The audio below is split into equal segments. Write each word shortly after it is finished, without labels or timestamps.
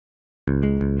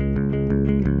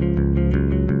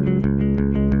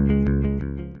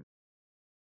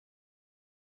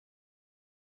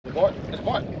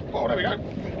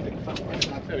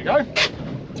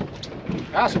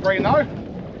That's a bream though.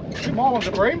 My one's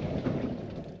a bream.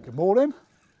 Good morning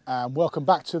and welcome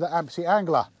back to the Amputee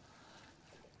Angler.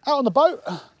 Out on the boat,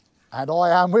 and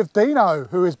I am with Dino,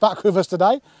 who is back with us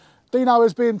today. Dino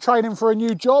has been training for a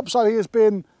new job, so he has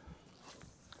been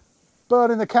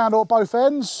burning the candle at both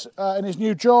ends in his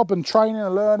new job and training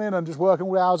and learning and just working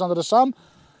all the hours under the sun.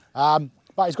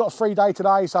 But he's got a free day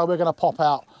today, so we're going to pop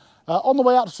out. On the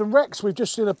way out to some wrecks, we've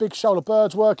just seen a big shoal of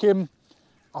birds working.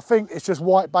 I think it's just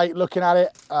white bait looking at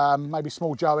it, maybe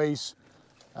small joeys.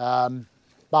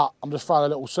 But I'm just throwing a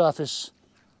little surface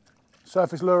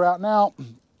lure out now.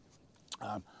 It's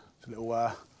a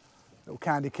little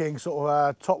Candy King sort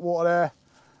of top water there.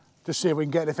 Just see if we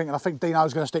can get anything. And I think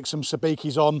Dino's going to stick some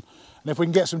sabikis on. And if we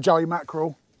can get some joey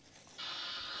mackerel.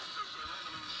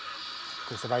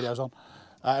 Because the radio's on.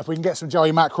 If we can get some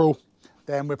joey mackerel,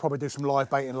 then we'll probably do some live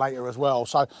baiting later as well.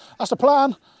 So that's the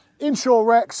plan. Inshore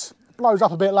wrecks, blows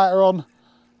up a bit later on.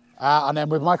 And then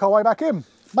we'll make our way back in.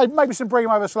 Maybe some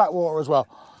bream over slack water as well.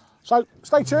 So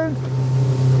stay tuned.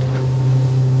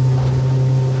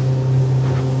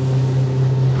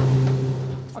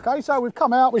 Okay, so we've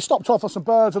come out, we stopped off for some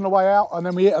birds on the way out, and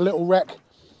then we hit a little wreck.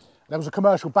 There was a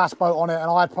commercial bass boat on it, and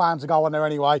I had plans to go on there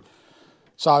anyway.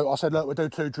 So I said, look, we'll do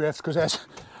 2 drifts, because it's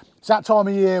that time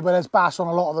of year where there's bass on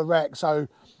a lot of the wrecks, so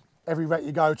every wreck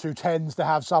you go to tends to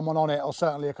have someone on it, or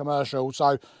certainly a commercial.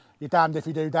 So you're damned if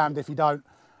you do, damned if you don't.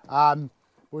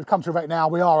 We've come to a wreck now,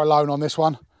 we are alone on this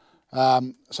one.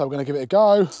 So we're going to give it a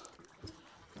go, and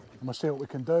we'll see what we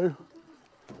can do.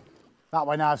 That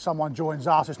way now if someone joins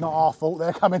us, it's not our fault,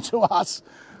 they're coming to us.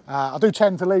 I do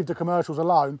tend to leave the commercials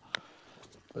alone,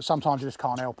 but sometimes you just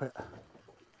can't help it.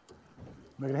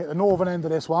 We're going to hit the northern end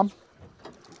of this one.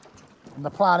 And the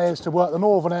plan is to work the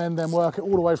northern end, then work it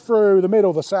all the way through the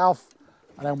middle, the south,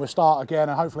 and then we'll start again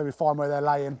and hopefully we find where they're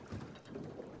laying.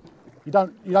 You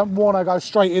don't want to go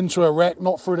straight into a wreck,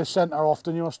 not through the centre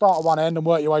often. You want to start at one end and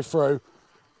work your way through.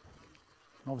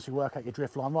 And obviously work out your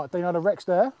drift line. Right, Dino, the wreck's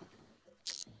there.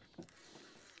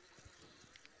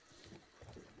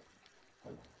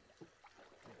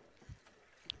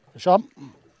 Fish on.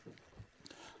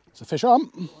 It's a fish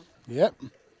on. Yep.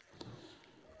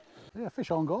 Yeah,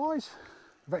 fish on, guys.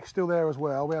 The wreck's still there as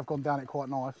well. We have gone down it quite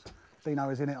nice. Dino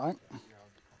is in it, I think.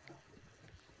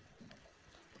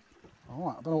 All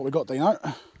right, I don't know what we got, Dino.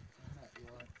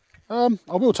 I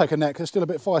will take a net because it's still a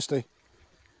bit feisty.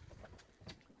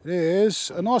 It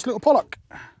is a nice little pollock.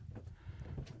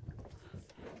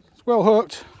 It's well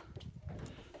hooked.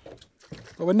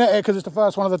 But we'll net it because it's the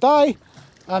first one of the day.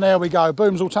 And there we go,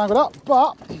 boom's all tangled up,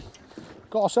 but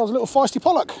got ourselves a little feisty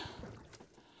pollock.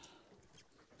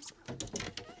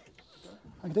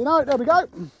 Thank you, Dino, there we go.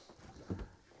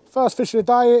 First fish of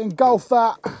the day, engulf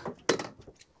that.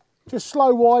 Just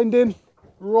slow winding,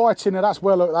 right in there, that's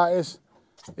well hooked, that is.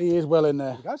 He is well in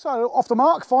there. So off the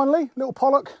mark, finally, little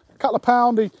pollock, a couple of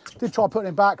pound. He did try putting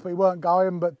him back, but he weren't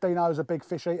going, but Dino's a big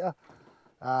fish eater.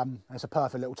 It's a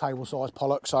perfect little table-sized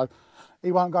pollock, so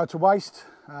he won't go to waste.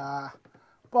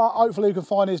 But hopefully he can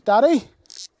find his daddy.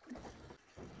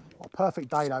 What a perfect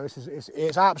day though.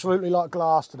 It's absolutely like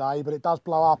glass today, but it does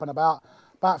blow up in about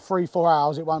 3-4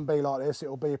 hours. It won't be like this.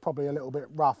 It'll be probably a little bit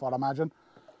rough, I'd imagine.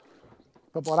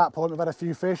 But by that point, we've had a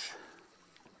few fish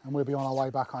and we'll be on our way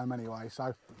back home anyway.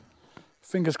 So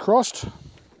fingers crossed.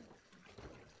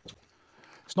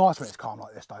 It's nice when it's calm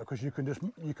like this though, because you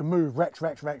can move wrecks.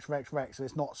 It's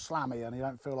not slammy and you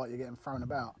don't feel like you're getting thrown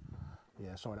about.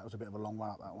 Yeah, sorry, that was a bit of a long run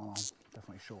up, that one. I'll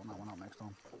definitely shorten that one up next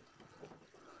time.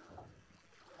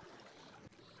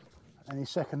 Any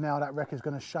second now, that wreck is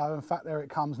going to show. In fact, there it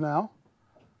comes now.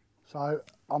 So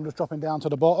I'm just dropping down to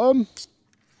the bottom.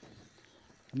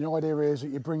 And the idea is that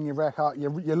you bring your wreck up, your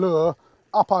lure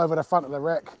up over the front of the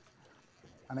wreck,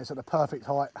 and it's at the perfect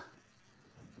height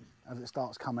as it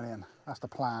starts coming in. That's the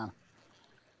plan.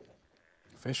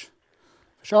 Fish.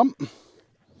 Fish on.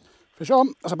 Fish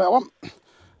on. That's a better one.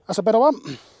 That's a better one.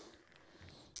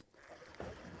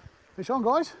 Fish on,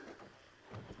 guys.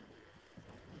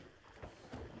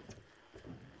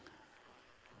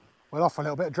 Well, off for a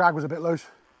little bit. Drag was a bit loose.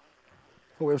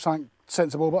 Thought it was something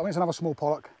sensible, but I think it's another small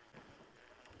pollock.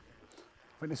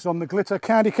 I think this is on the glitter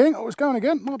Candy King. Oh, it's going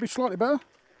again. Might be slightly better.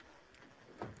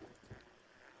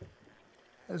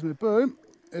 There's my boom.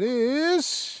 It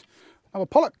is another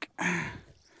pollock.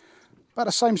 About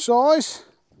the same size.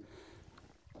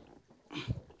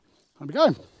 There we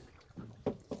go.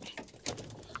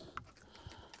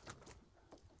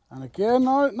 And again,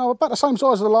 no, about the same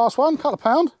size as the last one, couple of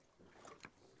pound.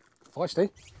 Feisty.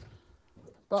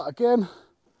 But again,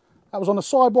 that was on the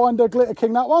Sidewinder Glitter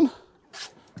King, that one.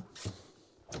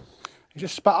 He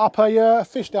just spat up a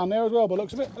fish down there as well, by the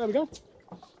looks of it. There we go.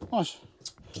 Nice.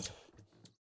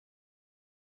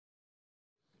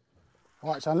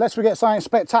 Right, so unless we get something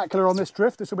spectacular on this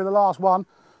drift, this will be the last one.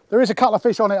 There is a couple of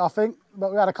fish on it, I think,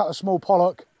 but we had a couple of small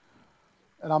pollock,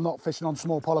 and I'm not fishing on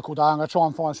small pollock all day. I'm going to try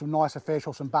and find some nicer fish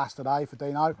or some bass today for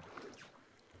Dino.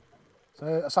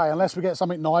 So I say, unless we get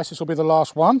something nice, this will be the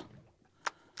last one.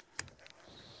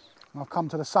 And I've come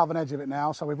to the southern edge of it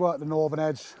now, so we've worked the northern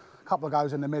edge, a couple of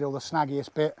goes in the middle, the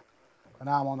snaggiest bit, and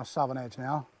now I'm on the southern edge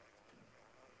now.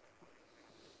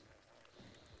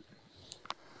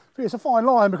 But it's a fine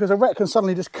line because a wreck can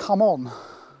suddenly just come on.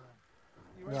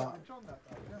 Yeah,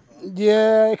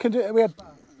 yeah, it can do.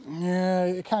 Yeah,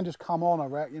 it can just come on a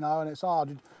wreck, you know, and it's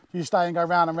hard. You stay and go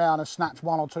round and round and snatch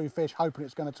one or two fish, hoping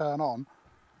it's going to turn on.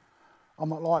 I'm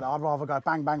not like that. I'd rather go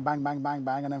bang, bang, bang, bang, bang,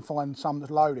 bang, and then find some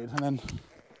that's loaded, and then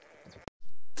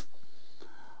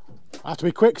I have to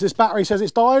be quick because this battery says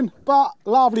it's dying. But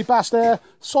lovely bass there,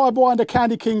 sidewinder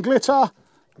Candy King glitter.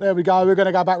 There we go. We're going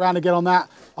to go back round again on that.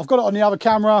 I've got it on the other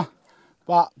camera,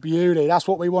 but beauty. That's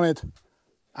what we wanted.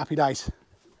 Happy days.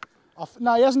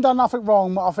 No, he hasn't done nothing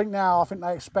wrong. But I think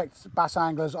they expect bass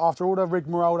anglers, after all the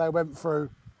rigmarole they went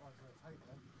through,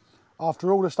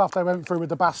 after all the stuff they went through with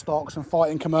the bass stocks and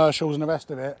fighting commercials and the rest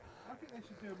of it. I think they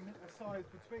should do a size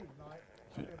between, like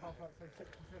above, like, say 6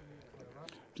 and 7 meters,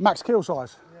 right? Max kill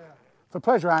size. Yeah. For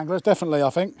pleasure anglers, definitely, I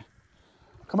think.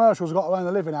 Commercials have got to earn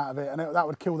a living out of it, and that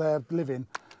would kill their living.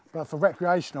 But for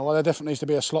recreational, well, there definitely needs to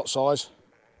be a slot size.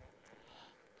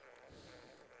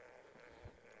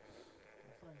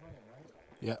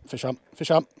 Yeah, fish up,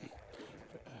 fish up.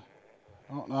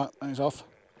 Oh, no, he's off.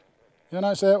 Yeah,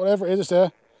 no, it's there, whatever it is, it's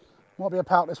there. Might be a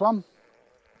pout, this one.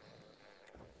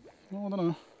 Oh, I don't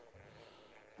know.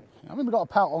 I think we've got a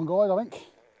pout on, guys, I think.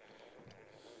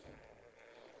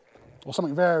 Or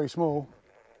something very small.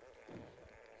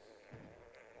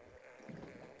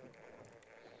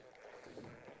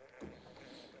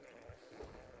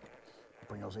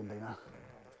 Bring yours in, Dino.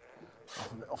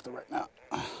 Off the wreck now.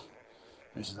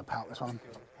 This is a pout, this one.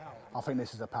 I think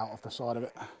this is a pout off the side of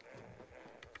it.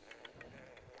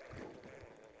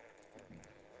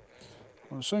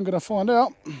 We're soon going to find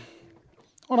out.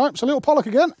 Oh no, it's a little pollock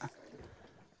again.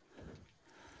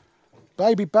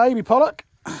 Baby pollock.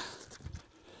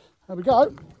 There we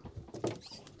go.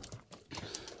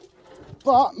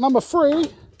 But number 3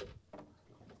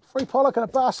 pollock and a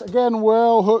bass, again,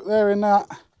 well hooked there in that.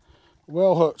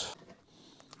 Well hooked.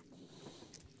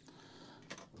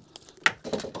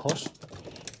 Of course,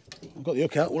 I've got the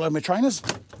hook out all over my trainers.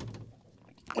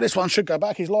 Well, this one should go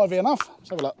back, he's lively enough. Let's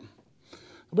have a look.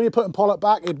 When you're putting pollock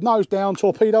back, he'd nose down,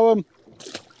 torpedo him.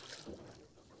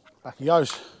 Back he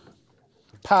goes.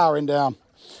 Powering down.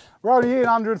 We're only in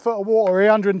 100 foot of water here,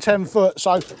 110 foot,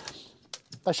 so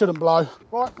they shouldn't blow.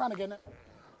 Right, round again.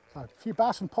 So, a few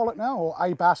bass and pollock now, or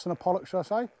a bass and a pollock, should I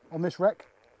say, on this wreck.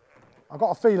 I've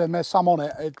got a feeling there's some on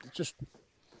it. Just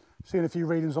seeing a few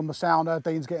readings on the sounder.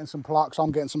 Dean's getting some plucks,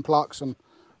 I'm getting some plucks, and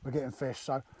we're getting fish.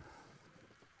 So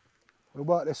we'll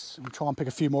work this and try and pick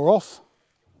a few more off.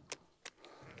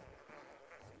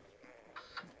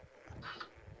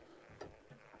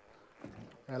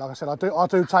 Yeah, like I said, I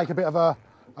do take a bit of a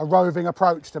roving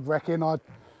approach to wrecking. I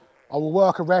will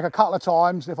work a wreck a couple of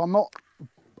times. If I'm not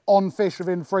on fish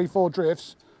within 3-4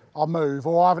 drifts, I'll move,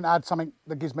 or I haven't had something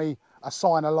that gives me a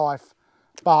sign of life.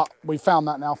 But we found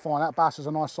that now fine. That bass is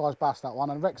a nice sized bass, that one,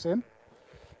 and wreck's in.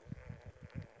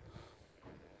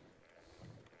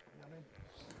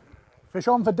 Fish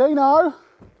on for Dino.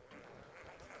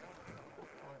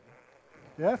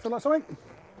 Yeah, feel like something?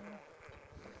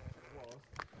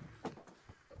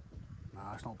 No,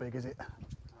 it's not big, is it?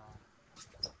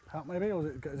 Pout maybe, or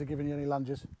is it giving you any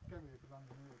lunges?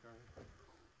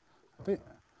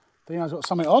 Dino's got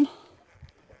something on.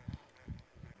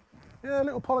 Yeah, a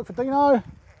little pollock for Dino.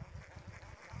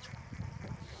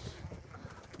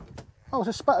 Oh,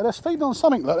 it's they're feeding on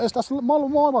something. Look, that's my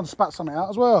one spat something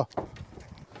out as well.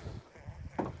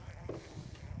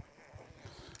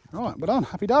 Right, we're done.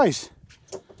 Happy days.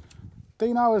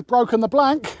 Dino has broken the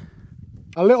blank.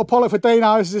 A little pollock for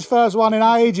Dino. This is his first one in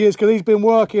ages because he's been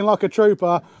working like a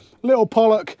trooper. Little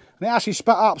pollock, and it actually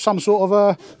spat up some sort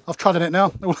of I've trodden it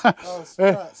now. Oh,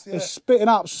 sprats, yeah. It's spitting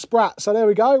up sprat. So there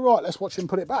we go. Right, let's watch him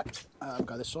put it back. We'll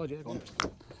go this side, yeah, go on.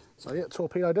 So yeah,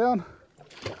 torpedo down.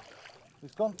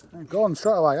 It's gone. And gone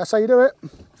straight away. That's how you do it.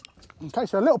 Okay,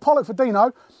 so a little pollock for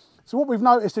Dino. So what we've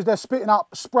noticed is they're spitting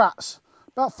up sprats,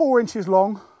 about 4 inches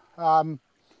long.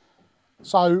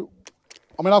 So,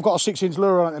 I mean, I've got a 6-inch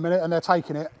lure on at the minute and they're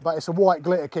taking it, but it's a white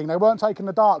glitter king. They weren't taking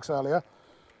the darks earlier.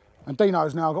 And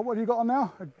Dino's now got, what have you got on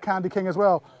now? A Candy King as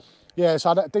well. Yeah,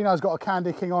 so Dino's got a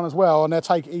Candy King on as well, and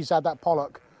he's had that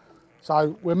pollock.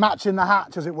 So we're matching the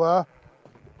hatch, as it were.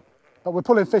 But we're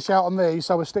pulling fish out on these,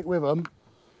 so we'll stick with them.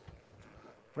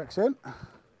 Wreck's in.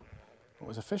 What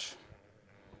was a fish?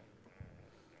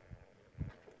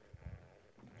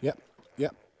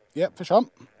 Yep, fish on.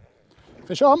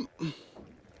 Fish on.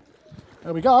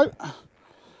 There we go.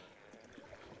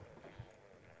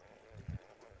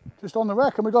 Just on the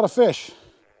wreck and we got a fish.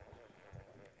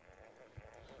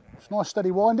 It's a nice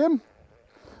steady winding.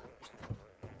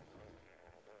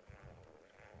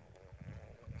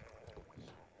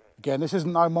 Again, this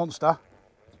isn't no monster.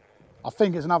 I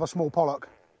think it's another small pollock.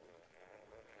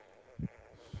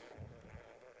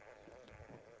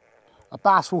 A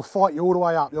bass will fight you all the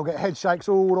way up. You'll get head shakes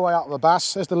all the way up the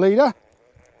bass. There's the leader.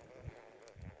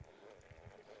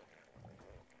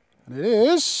 And it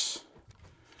is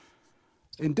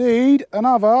indeed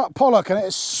another pollock, and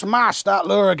it smashed that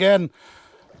lure again.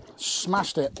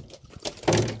 Smashed it.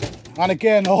 And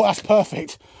again, oh, that's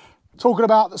perfect. Talking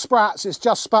about the sprats, it's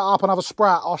just spat up another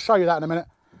sprat. I'll show you that in a minute.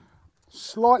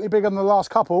 Slightly bigger than the last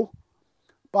couple,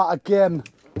 but again,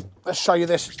 let's show you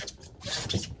this.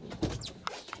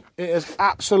 It has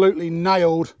absolutely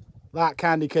nailed that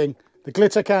Candy King, the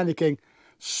glitter Candy King.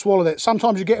 Swallowed it.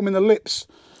 Sometimes you get them in the lips,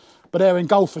 but they're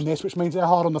engulfing this, which means they're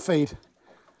hard on the feed.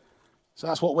 So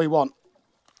that's what we want.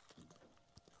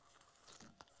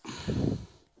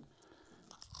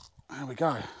 There we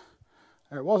go.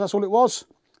 There it was, that's all it was.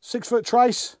 6 foot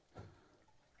trace.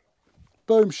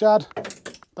 Boom, shad.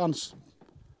 Done.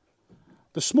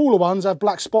 The smaller ones have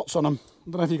black spots on them. I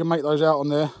don't know if you can make those out on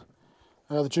there.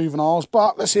 The juveniles,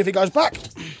 but let's see if he goes back.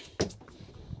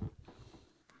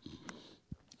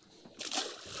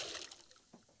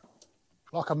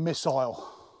 Like a missile,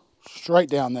 straight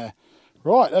down there.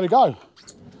 Right, there we go.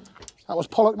 That was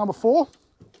pollock number 4.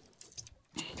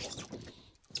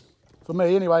 For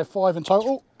me anyway, 5 in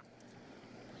total.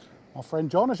 My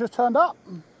friend John has just turned up.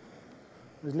 I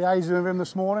was liaising with him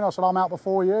this morning. I said, I'm out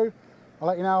before you. I'll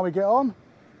let you know how we get on.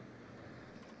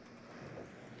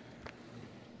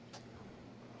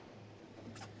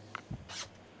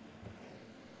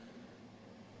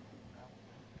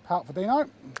 Out for Dino.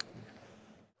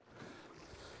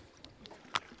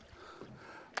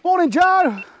 Morning,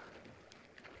 Joe.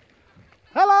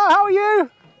 Hello, how are you?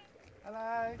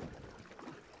 Hello.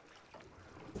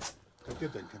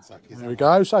 Good then, Kentucky. There we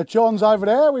go. So John's over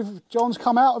there. John's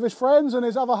come out with his friends and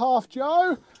his other half,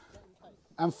 Joe.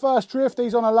 And first drift,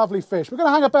 he's on a lovely fish. We're going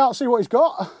to hang about and see what he's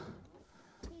got.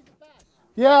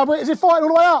 Yeah, but is it fighting all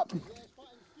the way up?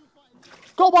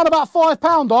 Got one about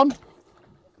 £5 on.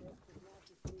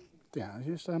 Yeah,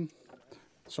 just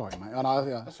sorry, mate. I know.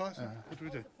 Yeah. That's fine. What do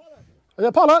we do? Is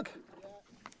it pollock?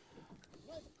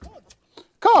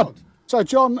 Cod. So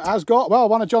John has got, well,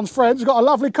 one of John's friends has got a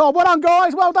lovely cod. Well done,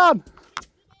 guys. Well done.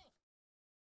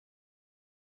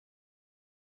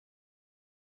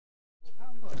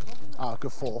 Oh,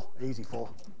 good 4. Easy 4.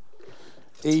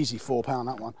 Easy £4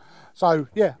 that one. So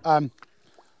yeah,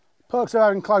 perks of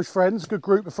having close friends, a good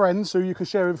group of friends who you can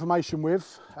share information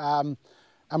with.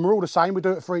 And we're all the same, we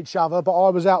do it for each other, but I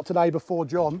was out today before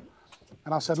John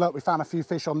and I said, look, we found a few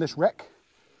fish on this wreck.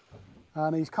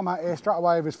 And he's come out here straight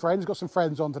away with his friends. He's got some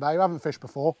friends on today who haven't fished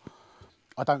before,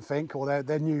 I don't think, or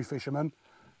they're new fishermen.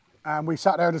 And we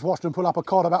sat there and just watched them pull up a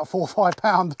cod about £4 or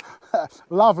 £5.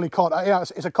 Lovely cod. You know,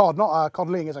 it's a cod, not a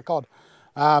codling, it's a cod.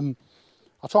 I'll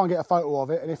try and get a photo of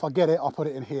it, and if I get it, I'll put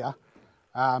it in here.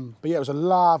 But yeah, it was a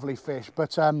lovely fish.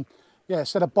 But yeah,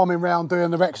 instead of bombing around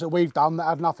doing the wrecks that we've done that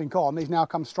had nothing on, he's now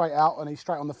come straight out and he's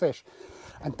straight on the fish.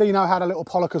 And Dino had a little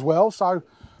pollock as well, so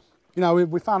you know,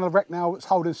 we found a wreck now that's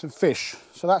holding some fish.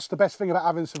 So that's the best thing about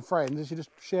having some friends, is you just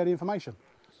share the information.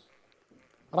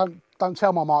 I don't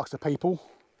tell my marks to people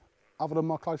other than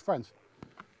my close friends.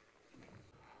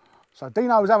 So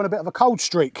Dino was having a bit of a cold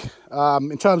streak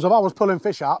in terms of I was pulling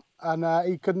fish up and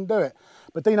he couldn't do it.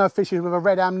 But Dino fishes with a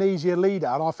red amnesia leader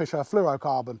and I fish a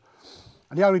fluorocarbon.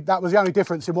 And that was the only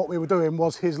difference in what we were doing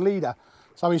was his leader.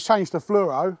 So he's changed to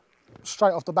fluoro,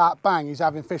 straight off the bat, bang, he's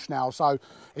having fish now. So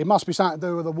it must be something to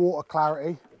do with the water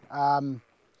clarity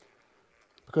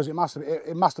because it must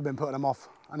have been putting them off.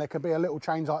 And there could be a little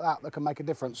change like that can make a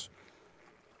difference.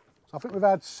 So I think we've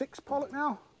had 6 pollock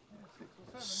now.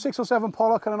 6 or 7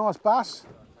 pollock and a nice bass.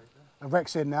 And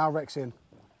wreck's in now, wreck's in.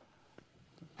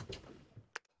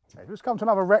 Okay, just come to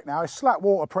another wreck now. It's slack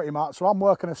water pretty much, so I'm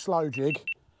working a slow jig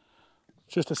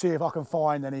just to see if I can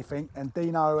find anything. And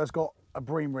Dino has got a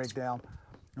bream rig down.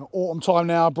 You know, autumn time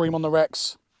now, bream on the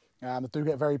wrecks. They do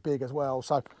get very big as well.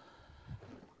 So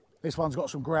this one's got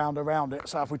some ground around it.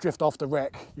 So if we drift off the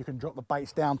wreck, you can drop the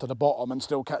baits down to the bottom and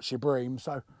still catch your bream.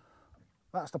 So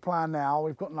that's the plan now.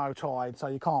 We've got no tide, so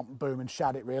you can't boom and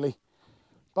shad it really.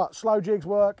 But slow jigs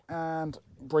work and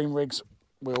bream rigs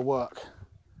will work.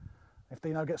 If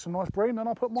Dino gets some nice bream, then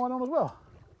I'll put mine on as well.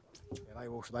 Yeah,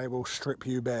 they will strip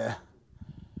you bare.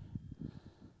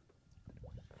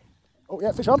 Oh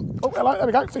yeah, fish on. Oh hello, there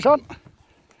we go, fish on.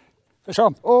 Fish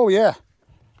on, oh yeah.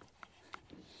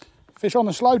 Fish on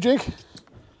the slow jig.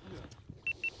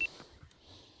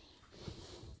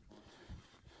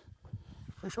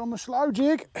 Fish on the slow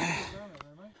jig.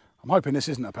 I'm hoping this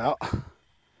isn't a pout.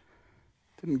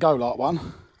 Didn't go like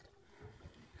one.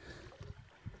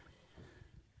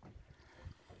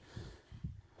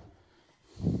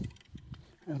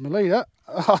 There's my leader.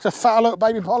 Oh, it's a fat little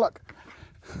baby pollock.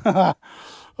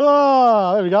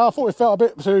 Oh, there we go. I thought it felt a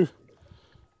bit too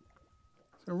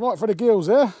right for the gills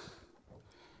there.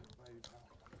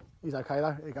 He's okay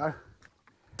though. There you go.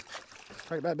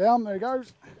 Take that down. There he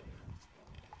goes.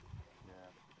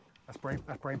 That's bream.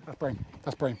 That's bream. That's bream.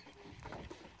 That's bream.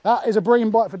 That is a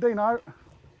bream bite for Dino.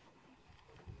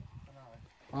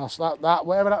 That's that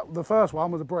whatever that the first one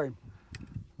was a bream.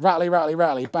 Rattly, rattly,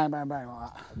 rattly, bang, bang, bang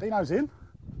like that. Dino's in.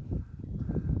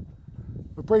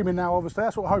 We're breaming now, obviously.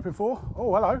 That's what we're hoping for.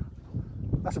 Oh, hello.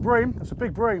 That's a bream. That's a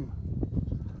big bream.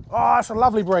 Oh, that's a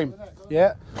lovely bream.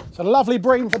 Yeah, it's a lovely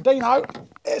bream for Dino.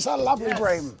 It's a lovely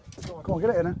bream. Come on, get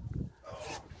it in there.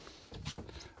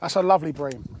 That's a lovely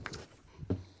bream.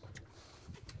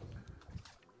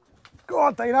 Go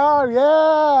on, Dino,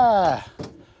 yeah.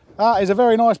 That is a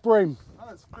very nice bream. Oh,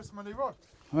 that's Chris my new rod.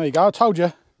 There you go, I told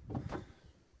you.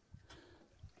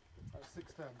 That's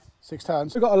 6 turns. 6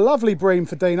 turns. We've got a lovely bream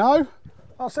for Dino. Like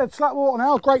I said, slack water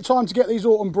now. Great time to get these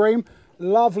autumn bream.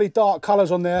 Lovely dark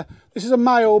colours on there. This is a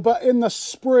male, but in the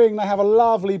spring they have a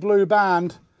lovely blue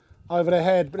band over their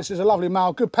head. But this is a lovely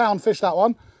male. Good pound fish, that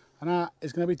one. And that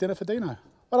is going to be dinner for Dino.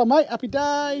 Well done, mate. Happy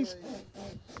days.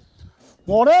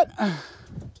 Want it?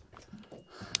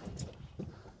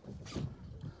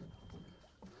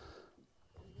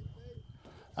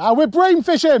 We're bream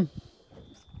fishing.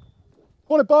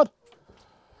 Want it, bud?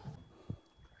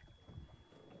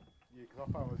 Yeah, because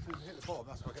I found as soon as it hit the bottom,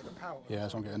 that's where I get the power. Yeah,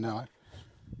 that's what I'm getting now. Eh?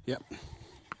 Yep.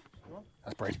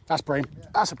 That's bream. That's bream. Yeah.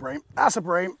 That's a bream. That's a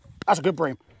bream. That's a good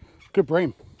bream. Good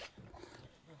bream.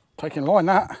 Taking line,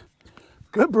 that.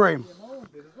 Good bream.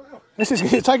 This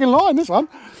is taking line, this one.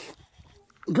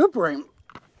 Good bream.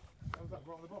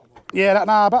 Yeah,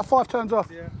 nah, about 5 turns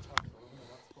off. Yeah.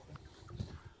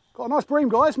 Got a nice bream,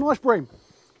 guys. Nice bream.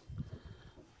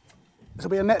 This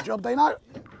will be a net job, Dino.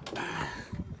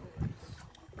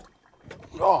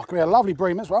 Oh, could be a lovely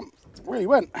bream, this one. Really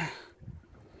went.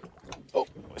 Oh,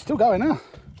 it's still going now.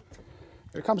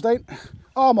 Here it comes, Dean.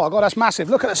 Oh my God, that's massive.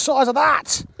 Look at the size of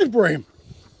that. Big bream.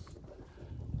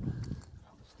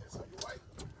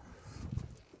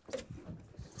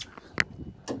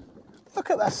 Look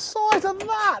at the size of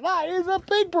that. That is a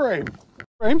big bream.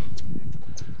 Bream.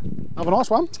 Another nice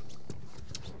one.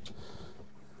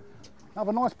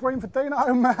 Another nice bream for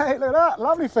Dino, mate. Look at that.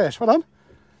 Lovely fish. Well done.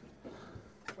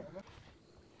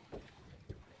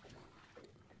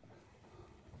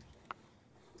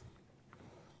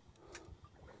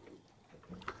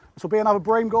 This will be another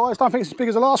bream, guys. Don't think it's as big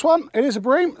as the last one. It is a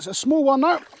bream. It's a small one,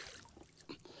 though.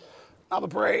 Another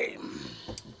bream.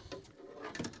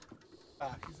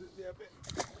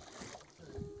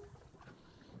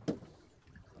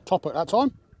 Top at that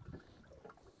time.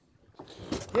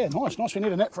 Yeah, nice. Nice. We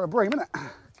need a net for a bream, isn't it?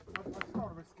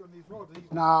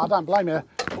 Nah, I don't blame you.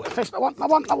 Oh, fish. I want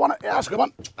it. Yeah, that's a good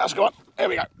one. That's a good one. There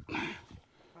we go.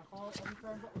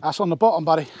 That's on the bottom,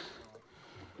 buddy.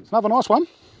 It's another nice one.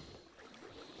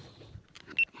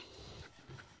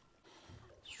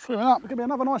 Swimming up. It's going to be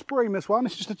another nice bream, this one.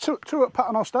 It's just a two at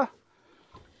paternoster.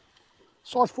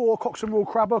 Size 4 Cox and Rule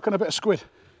crab hook and a bit of squid.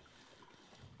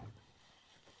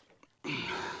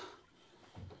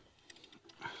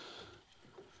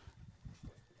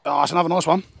 Oh, that's another nice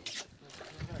one.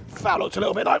 Foul looked a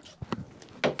little bit though.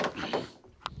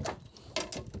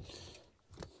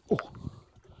 Oh.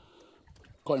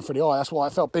 Got him for the eye, that's why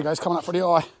it felt bigger. It's coming up for the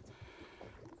eye.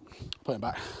 Put him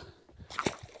back.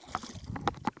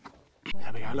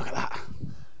 There we go, look at that.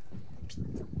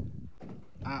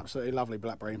 Absolutely lovely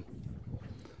black bream.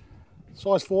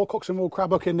 Size 4, Cox and Rule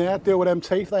crab hook in there. Deal with them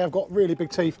teeth, they have got really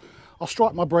big teeth. I'll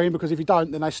strike my bream because if you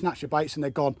don't, then they snatch your baits and they're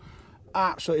gone.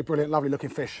 Absolutely brilliant, lovely looking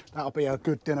fish. That'll be a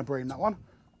good dinner bream, that one.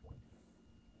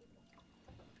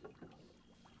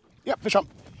 Yep, fish on.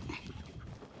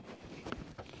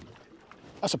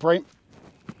 That's a bream.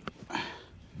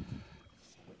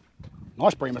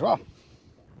 Nice bream as well.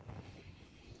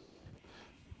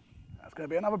 That's going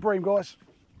to be another bream, guys.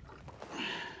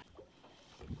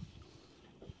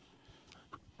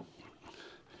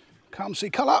 Come see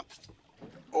colour.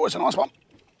 Oh, it's a nice one.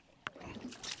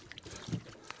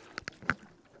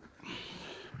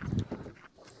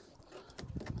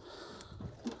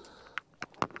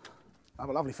 Have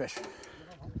a lovely fish.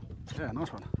 Yeah,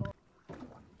 nice one.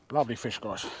 Lovely fish,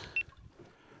 guys. It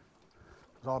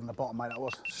was hard on the bottom, mate, that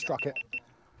was. Struck it.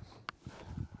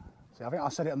 See, I think I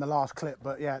said it on the last clip,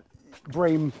 but yeah,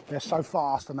 bream, they're so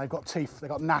fast and they've got teeth, they've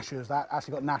got gnashers, that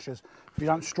actually got gnashers. If you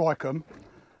don't strike them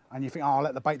and you think, oh, I'll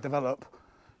let the bait develop,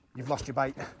 you've lost your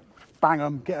bait. Bang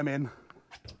them, get them in,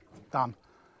 done.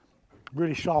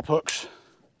 Really sharp hooks.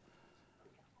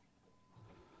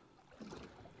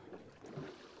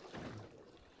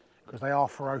 Because they are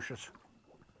ferocious.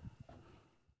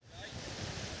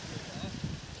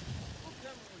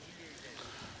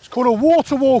 It's called a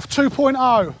Water Wolf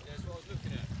 2.0.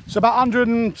 It's about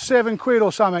 107 quid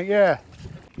or something, yeah.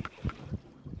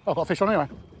 Oh, I've got a fish on anyway.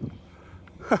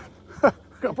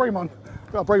 Got a bream on.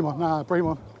 Got a bream on. No, bream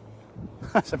on.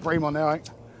 That's a bream on there, ain't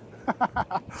it?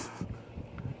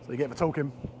 So you get for talking.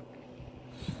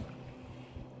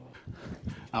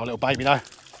 Oh, a little baby though.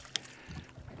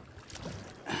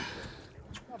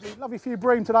 Lovely few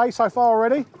bream today so far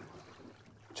already.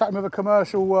 Chatting with a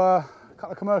commercial,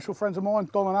 couple of commercial friends of mine,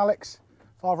 Don and Alex,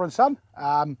 father and son.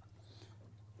 Having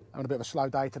a bit of a slow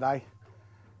day today.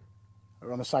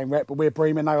 We're on the same rep, but we're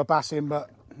breaming, they were bassing,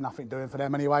 but nothing doing for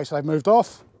them anyway, so they've moved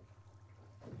off.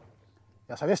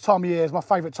 Yeah, so this time of year is my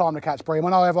favourite time to catch bream.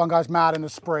 I know everyone goes mad in the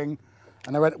spring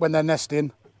and when they're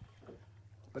nesting,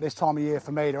 but this time of year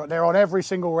for me, they're on every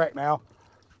single wreck now.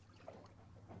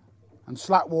 And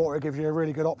slack water gives you a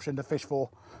really good option to fish for.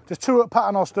 Just 2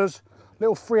 paternosters,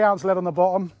 little 3-ounce lead on the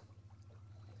bottom.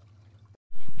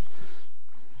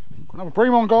 Got another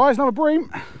bream on, guys, another bream.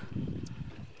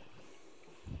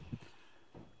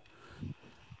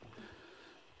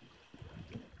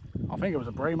 I think it was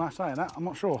a bream, I'm saying that, I'm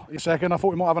not sure. A second, I thought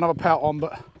we might have another pout on,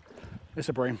 but it's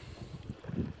a bream.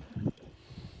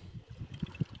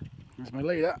 That's my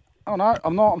leader. Oh no,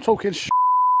 I'm not, I'm talking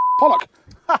Pollack.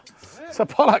 It's a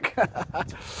Pollack.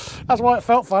 That's why it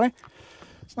felt funny.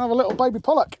 It's another little baby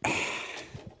Pollack. I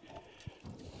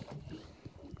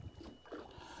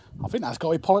think that's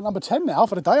got to be Pollack number 10 now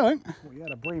for the day, I think. Well, you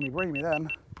had a breamy then.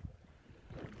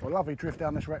 Well, lovely drift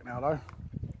down this wreck now, though.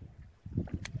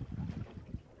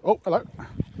 Oh, hello.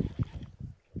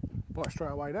 Bite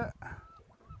straight away there.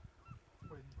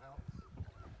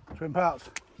 Twin pouts.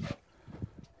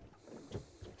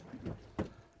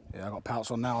 Yeah, I've got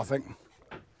pouts on now, I think.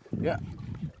 Yeah.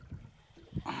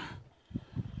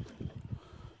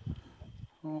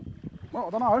 Well, I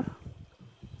don't know.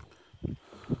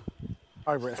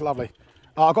 Over it, it's lovely.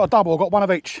 Oh, I've got a double, I've got one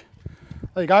of each.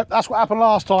 There you go, that's what happened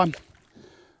last time.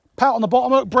 Pout on the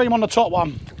bottom hook, bream on the top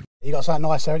one. You got something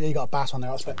nice there, haven't you? You got a bass on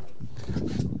there, I expect.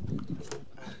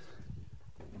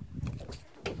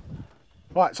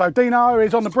 Right, so Dino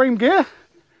is on the bream gear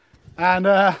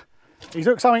and he's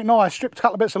hooked something nice, stripped a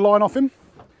couple of bits of line off him.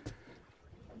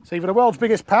 It's either the world's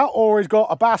biggest pout or he's got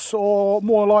a bass, or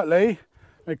more likely,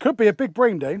 it could be a big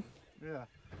bream, Dean. Yeah.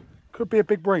 Could be a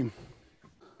big bream.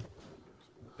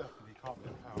 Definitely can't be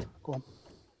a pout. Go on.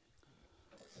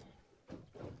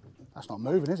 That's not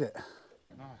moving, is it?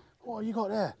 No. What have you got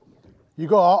there? You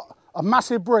got a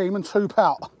massive bream and 2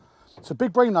 pout. It's a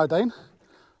big bream though, Dean.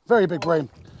 Very big bream.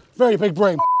 Very big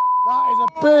bream. That is a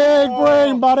big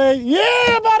bream, buddy.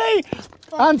 Yeah, buddy.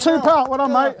 And 2 pout. Well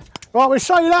done, mate. Right, we'll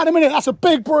show you that in a minute. That's a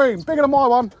big bream. Bigger than my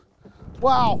one.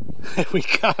 Wow. Here we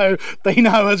go.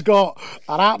 Dino has got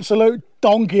an absolute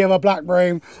donkey of a black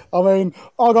bream. I mean,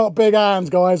 I got big hands,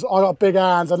 guys. I got big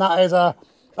hands, and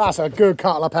that's a good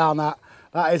couple of pound, that.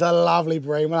 That is a lovely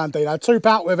bream. Well done, Dino. 2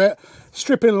 pout with it.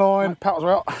 Stripping line. Pout as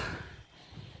well.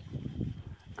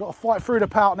 Got to fight through the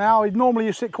pout now. Normally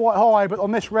you sit quite high, but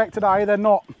on this wreck today, they're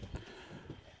not.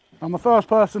 I'm the first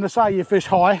person to say you fish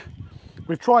high.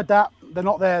 We've tried that. They're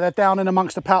not there. They're down in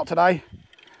amongst the pout today.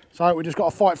 So we just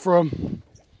got to fight through them.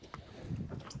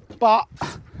 But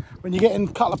when you're getting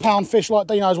a couple of pound fish like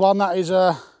Dino's one, that is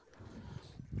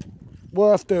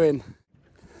worth doing.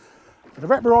 The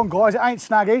wreck we're on, guys, it ain't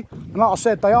snaggy. And like I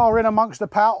said, they are in amongst the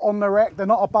pout on the wreck. They're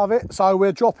not above it. So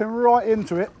we're dropping right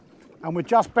into it. And we're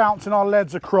just bouncing our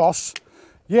leads across.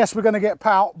 Yes, we're going to get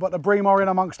pout, but the bream are in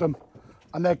amongst them.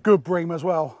 And they're good bream as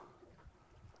well.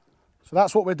 So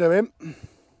that's what we're doing. There's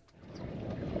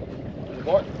a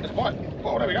bite.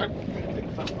 Oh, there we go.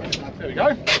 There we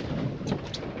go.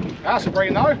 That's a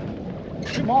bream though. I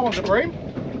think my one's a bream.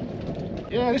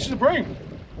 Yeah, this is a bream.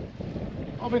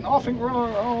 I think we're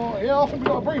on yeah, I think we've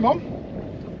got a bream on.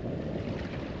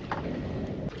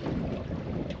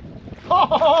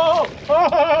 Oh,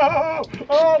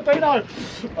 Dino!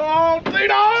 Oh,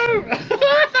 Dino!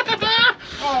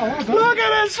 Look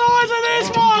at the size of this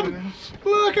one!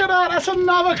 Look at that, that's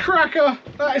another cracker.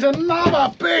 That is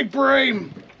another big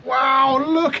bream. Wow,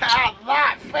 look at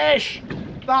that fish.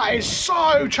 That is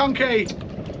so chunky.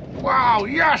 Wow,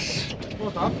 yes.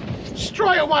 Well done.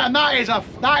 Straight away, and that is a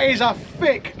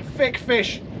thick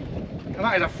fish. And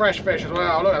that is a fresh fish as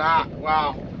well. Look at that.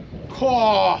 Wow.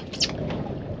 Oh,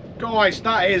 guys,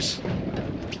 that is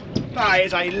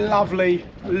a lovely,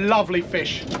 lovely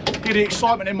fish. Get the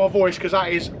excitement in my voice because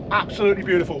that is absolutely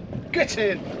beautiful. Get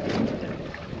in.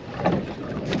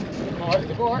 Alright, is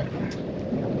it alright?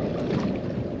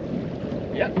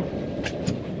 Yep.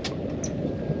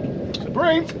 It's a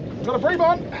bream. We've got a bream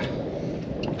on.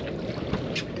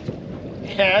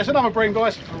 Yeah, there's another bream,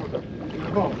 guys.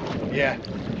 Yeah.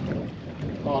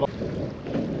 Hold on.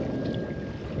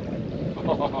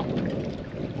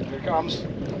 Here it comes.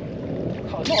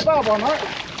 Oh, it's not a bad one, right?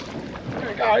 There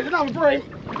we go, there's another bream.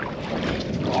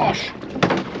 Gosh.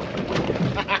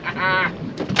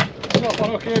 Not one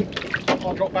hook in.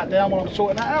 I'll drop that down while I'm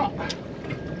sorting that out.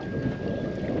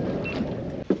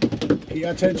 Keep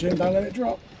your attention, don't let it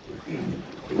drop.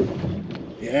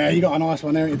 Yeah, you got a nice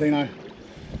one there, ain't you, Dino?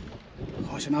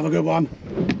 Oh, it's another good one.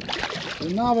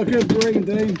 Another good bream,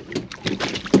 Dean.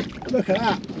 Look at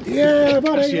that. Yeah,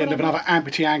 buddy. That's the end of another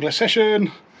Amputee Angler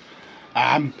session.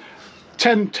 10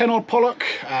 odd pollock,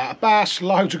 a bass,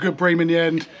 loads of good bream in the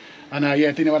end. And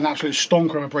yeah, Dino had an absolute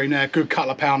stonker of a bream there. Good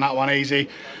couple of pound, that one, easy.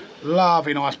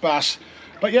 Lovely, nice bass.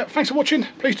 But yeah, thanks for watching.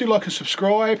 Please do like and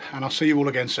subscribe, and I'll see you all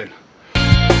again soon.